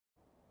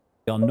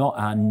We are not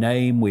our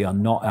name, we are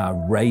not our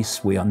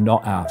race, we are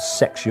not our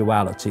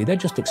sexuality. They're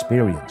just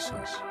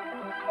experiences.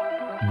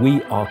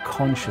 We are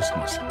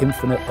consciousness,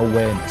 infinite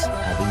awareness,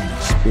 having an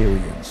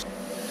experience.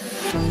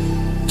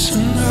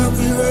 Tonight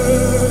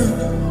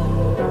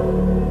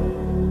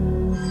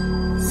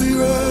we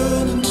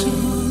run into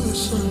the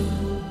sun.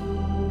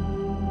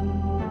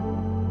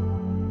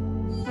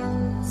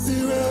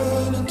 We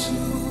run into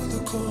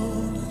the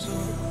corners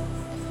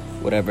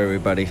of... What up,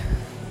 everybody?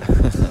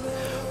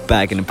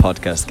 Back in the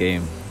podcast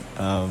game.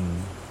 I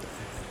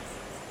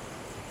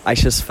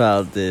just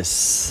felt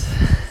this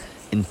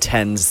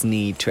intense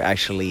need to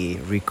actually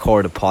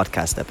record a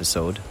podcast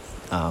episode.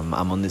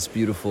 I'm on this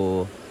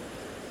beautiful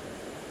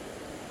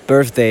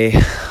birthday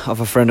of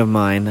a friend of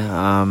mine,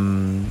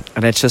 and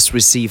I just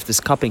received this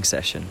cupping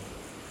session,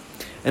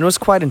 and it was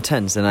quite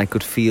intense, and I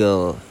could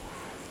feel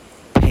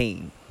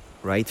pain,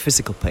 right?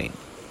 Physical pain.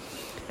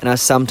 And I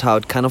somehow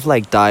kind of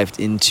like dived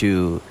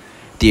into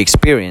the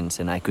experience,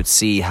 and I could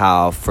see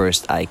how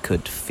first I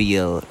could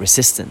feel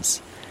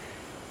resistance,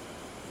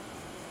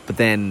 but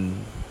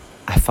then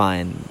I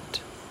found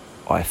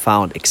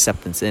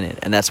acceptance in it,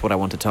 and that's what I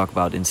want to talk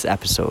about in this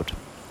episode.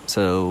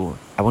 So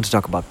I want to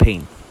talk about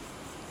pain,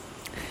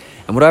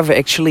 and what I've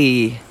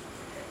actually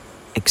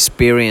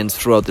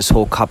experienced throughout this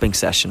whole cupping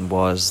session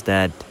was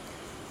that,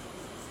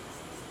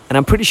 and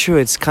I'm pretty sure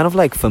it's kind of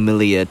like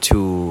familiar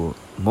to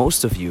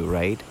most of you,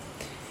 right?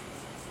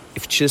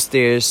 If just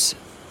there's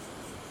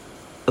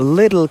a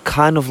little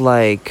kind of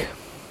like,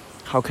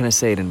 how can I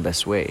say it in the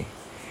best way?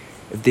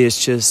 If there's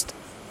just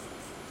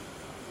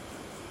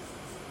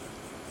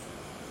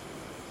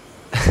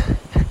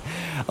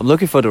I'm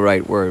looking for the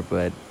right word,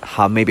 but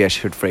how maybe I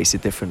should phrase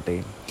it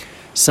differently.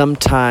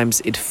 Sometimes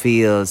it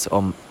feels,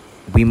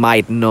 we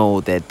might know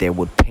that there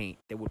would be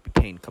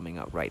pain coming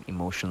up, right?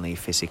 Emotionally,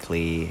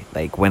 physically.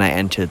 Like when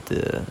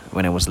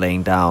I was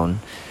laying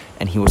down,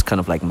 and he was kind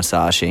of like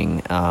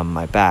massaging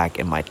my back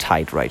and my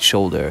tight right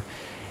shoulder.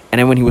 And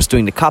then when he was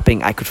doing the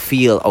cupping, I could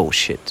feel, oh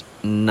shit,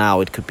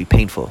 now it could be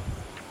painful.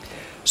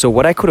 So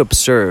what I could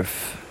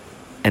observe,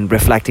 and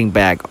reflecting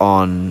back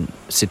on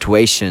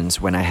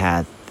situations when I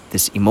had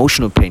this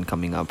emotional pain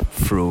coming up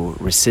through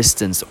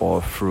resistance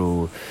or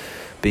through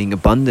being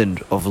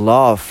abundant of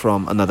love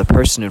from another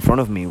person in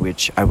front of me,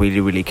 which I really,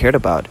 really cared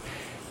about.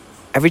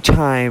 Every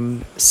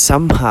time,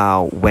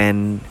 somehow,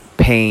 when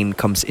pain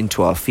comes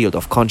into our field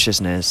of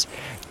consciousness,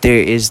 there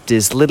is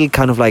this little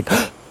kind of like,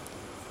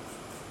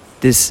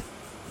 this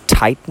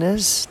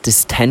tightness,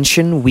 this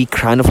tension we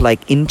kind of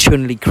like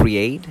internally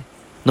create,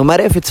 no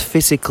matter if it's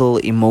physical,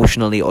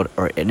 emotionally, or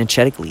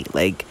energetically.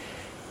 Like,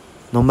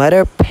 no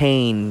matter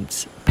pain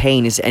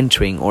is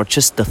entering, or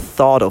just the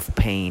thought of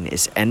pain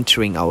is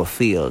entering our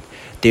field,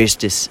 there's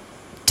this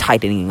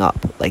tightening up,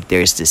 like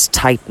there's this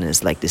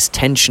tightness, like this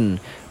tension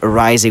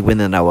arising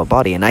within our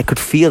body. And I could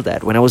feel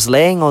that when I was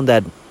laying on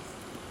that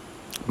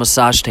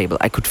massage table.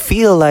 I could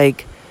feel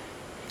like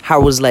how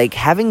I was like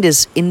having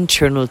this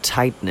internal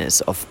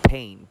tightness of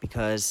pain,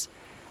 because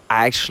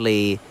I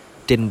actually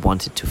didn't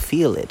want it to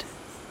feel it.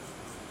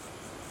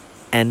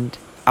 And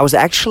I was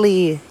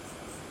actually,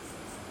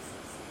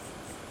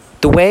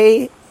 the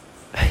way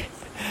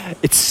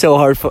it's so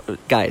hard for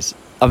guys,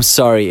 I'm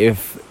sorry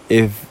if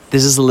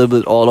this is a little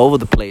bit all over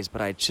the place,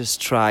 but I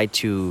just try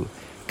to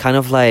kind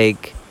of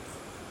like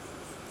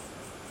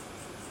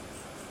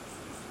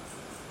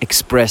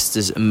express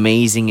this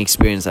amazing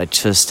experience I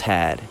just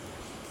had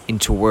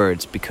into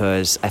words,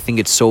 because I think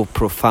it's so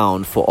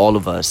profound for all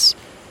of us.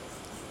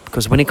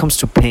 Because when it comes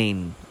to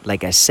pain,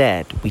 like I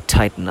said, we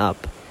tighten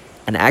up,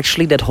 and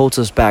actually that holds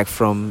us back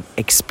from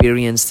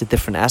experience the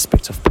different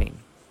aspects of pain.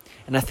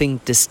 And I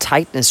think this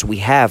tightness we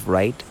have,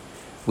 right,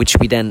 which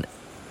we then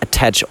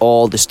attach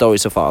all the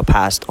stories of our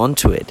past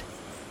onto it,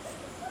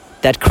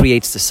 that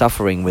creates the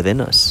suffering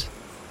within us.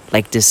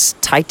 Like this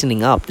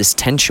tightening up, this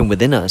tension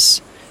within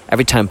us,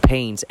 every time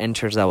pain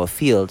enters our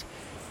field,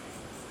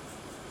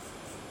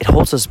 it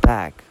holds us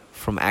back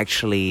from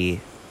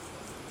actually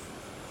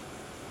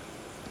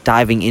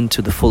diving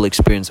into the full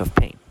experience of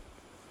pain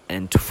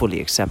and to fully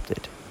accept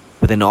it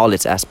within all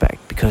its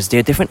aspects, because there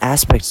are different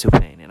aspects to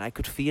pain. And I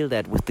could feel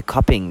that with the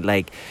cupping.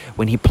 Like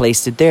when he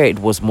placed it there, it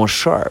was more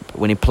sharp.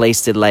 When he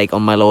placed it like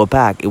on my lower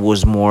back, it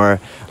was more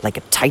like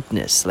a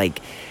tightness. Like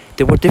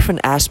there were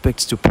different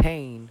aspects to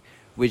pain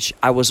which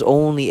I was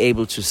only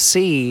able to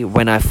see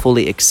when I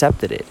fully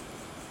accepted it.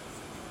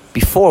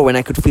 Before, when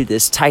I could feel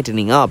this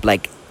tightening up,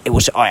 like it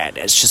was, oh yeah,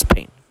 it's just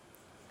pain.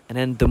 And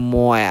then the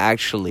more I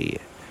actually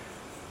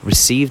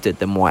received it,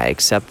 the more I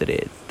accepted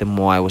it, the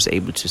more I was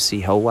able to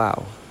see, oh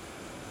wow,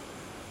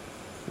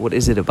 what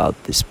is it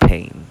about this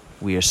pain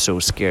we are so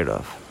scared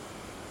of,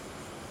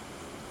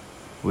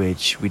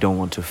 which we don't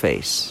want to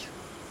face,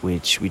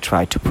 which we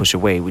try to push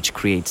away, which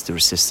creates the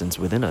resistance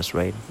within us,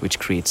 right? Which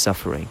creates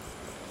suffering.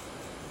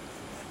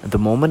 And the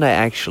moment I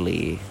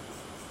actually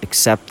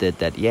accepted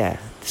that, yeah,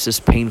 this is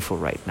painful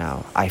right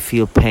now. I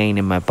feel pain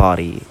in my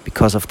body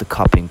because of the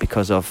cupping,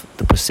 because of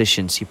the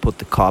positions he put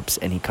the cups,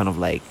 and he kind of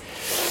like,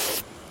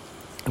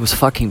 it was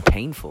fucking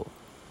painful.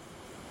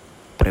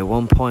 But at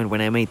one point,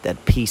 when I made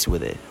that peace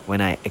with it,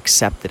 when I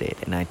accepted it,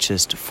 and I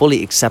just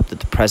fully accepted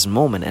the present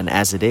moment and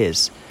as it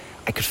is,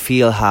 I could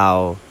feel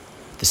how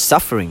the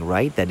suffering,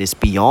 right, that is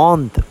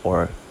beyond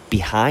or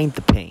behind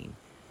the pain,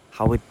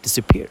 how it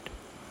disappeared.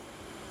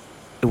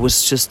 It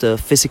was just a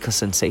physical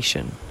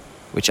sensation,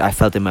 which I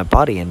felt in my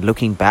body. And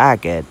looking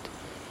back at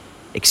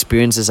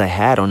experiences I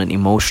had on an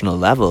emotional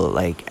level,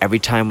 like every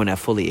time when I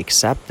fully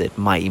accepted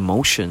my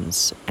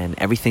emotions and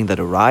everything that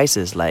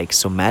arises like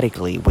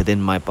somatically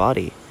within my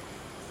body,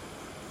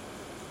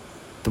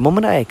 the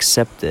moment I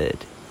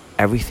accepted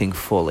everything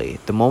fully,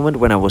 the moment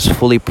when I was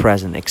fully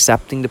present,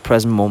 accepting the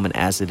present moment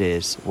as it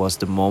is, was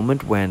the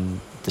moment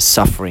when the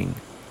suffering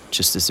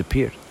just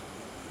disappeared.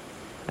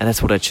 And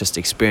that's what I just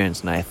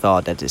experienced. And I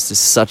thought that this is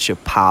such a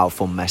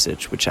powerful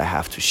message which I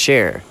have to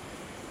share.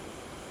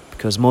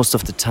 Because most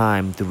of the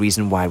time, the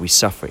reason why we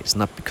suffer is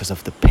not because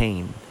of the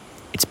pain.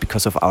 It's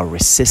because of our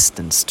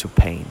resistance to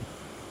pain.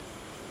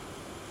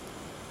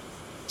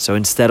 So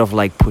instead of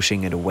like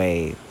pushing it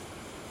away,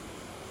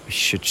 we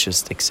should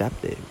just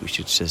accept it. We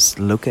should just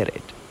look at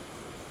it.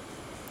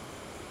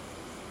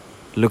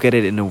 Look at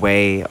it in a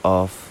way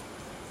of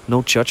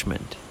no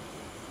judgment.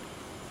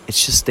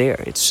 It's just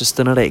there. It's just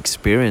another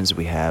experience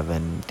we have,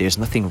 and there's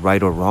nothing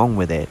right or wrong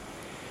with it.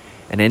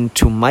 And then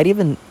to might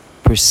even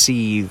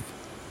perceive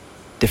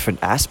different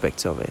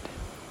aspects of it.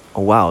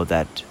 Oh wow,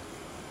 that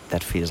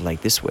feels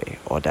like this way,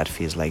 or that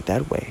feels like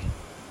that way.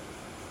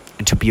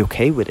 And to be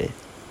okay with it.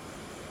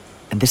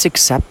 And this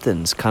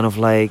acceptance kind of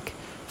like,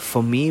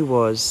 for me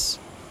was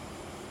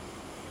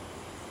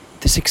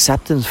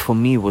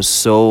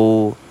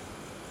so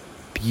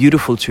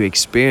beautiful to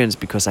experience,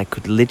 because I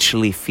could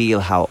literally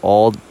feel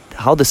how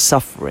the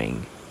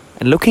suffering,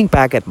 and looking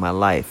back at my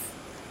life,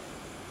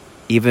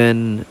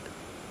 even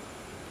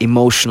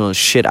emotional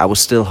shit I was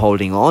still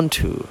holding on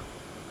to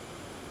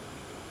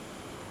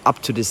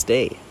up to this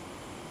day,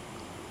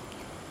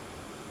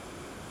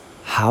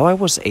 how I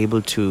was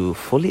able to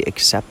fully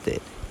accept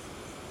it,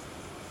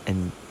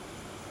 and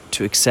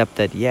to accept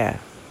that, yeah,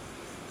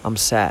 I'm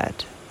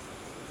sad,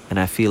 and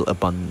I feel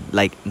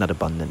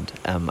abundant,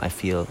 I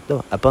feel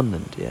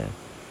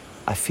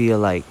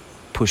like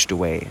pushed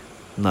away,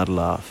 not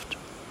loved,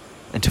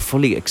 and to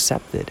fully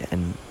accept it.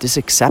 And this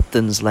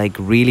acceptance like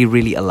really,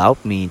 really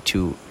allowed me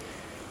to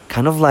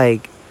kind of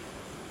like,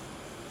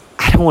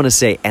 I don't want to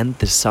say end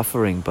the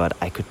suffering, but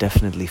I could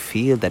definitely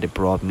feel that it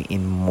brought me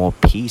in more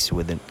peace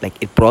within, like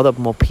it brought up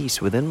more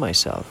peace within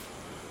myself.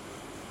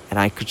 And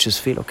I could just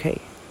feel,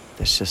 okay,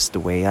 that's just the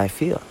way I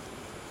feel.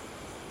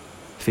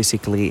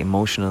 Physically,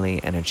 emotionally,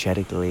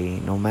 energetically,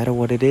 no matter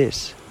what it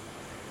is.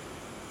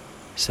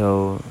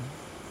 So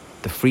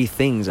the 3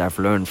 things I've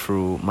learned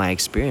through my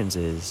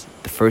experiences,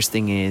 the first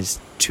thing is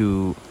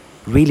to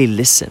really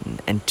listen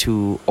and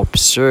to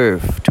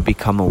observe, to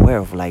become aware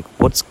of like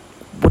what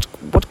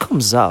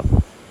comes up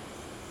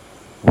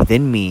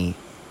within me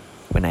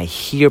when I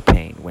hear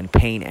pain, when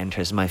pain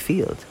enters my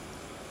field.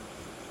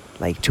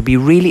 Like to be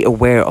really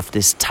aware of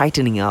this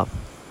tightening up,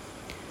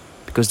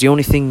 because the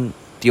only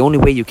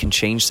way you can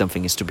change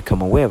something is to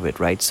become aware of it,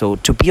 right? So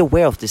to be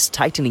aware of this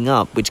tightening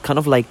up, which kind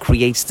of like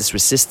creates this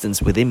resistance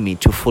within me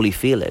to fully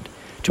feel it,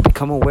 to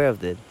become aware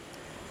of it.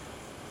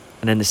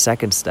 And then the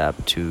second step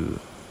to,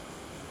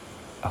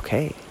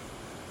 okay,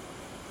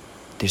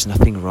 there's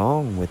nothing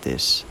wrong with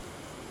this.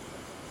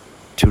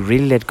 To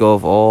really let go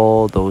of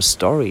all those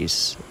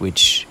stories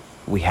which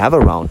we have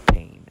around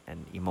pain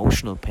and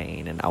emotional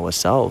pain and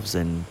ourselves,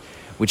 and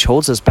which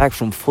holds us back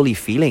from fully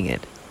feeling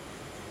it.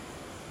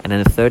 And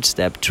then the third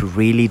step, to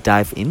really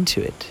dive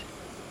into it.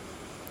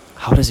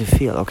 How does it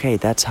feel? Okay,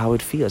 that's how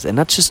it feels. And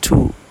not just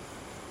to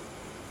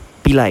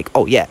be like,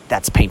 oh yeah,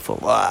 that's painful.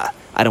 I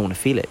don't want to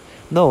feel it.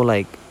 No,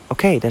 like,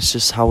 okay, that's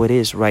just how it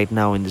is right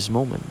now in this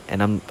moment.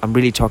 And I'm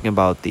really talking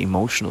about the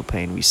emotional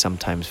pain we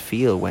sometimes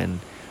feel when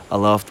a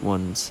loved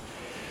one's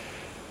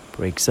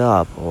breaks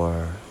up,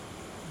 or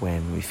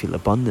when we feel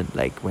abundant,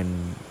 like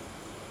when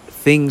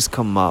things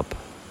come up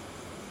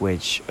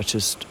which are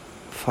just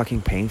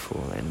fucking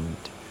painful. And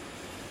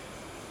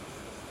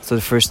so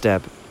the first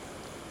step,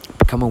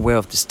 become aware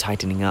of this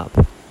tightening up.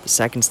 The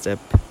second step,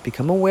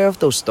 become aware of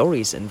those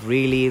stories and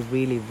really,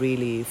 really,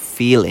 really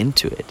feel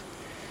into it.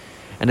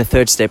 And the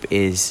third step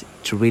is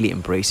to really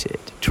embrace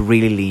it, to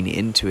really lean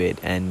into it,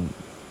 and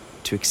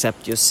to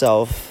accept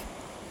yourself,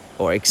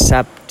 or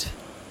accept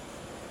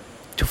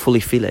to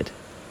fully feel it,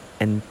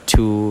 and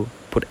to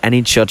put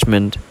any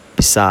judgment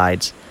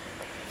besides,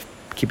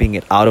 keeping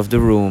it out of the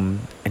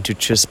room, and to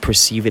just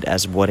perceive it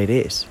as what it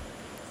is.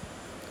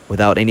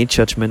 Without any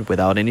judgment,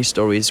 without any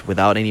stories,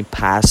 without any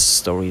past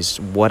stories,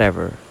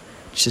 whatever.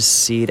 Just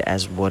see it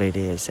as what it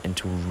is, and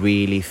to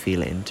really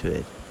feel into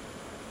it.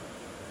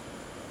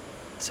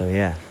 So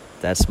yeah,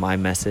 that's my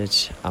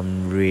message.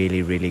 I'm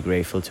really, really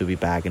grateful to be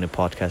back in the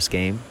podcast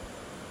game.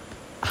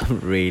 I'm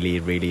really,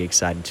 really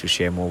excited to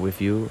share more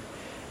with you.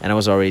 And I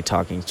was already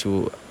talking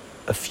to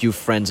a few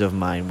friends of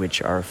mine,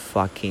 which are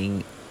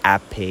fucking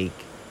epic,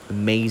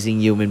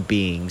 amazing human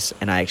beings.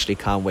 And I actually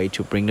can't wait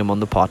to bring them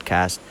on the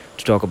podcast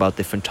to talk about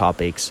different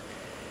topics.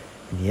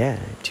 yeah,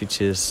 to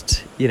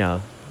just,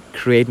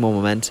 create more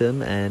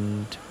momentum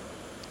and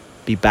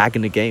be back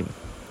in the game.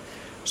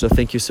 So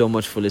thank you so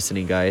much for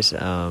listening, guys.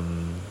 I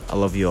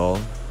love you all.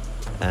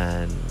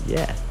 And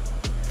yeah,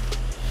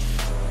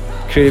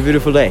 create a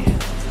beautiful day.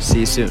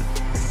 See you soon.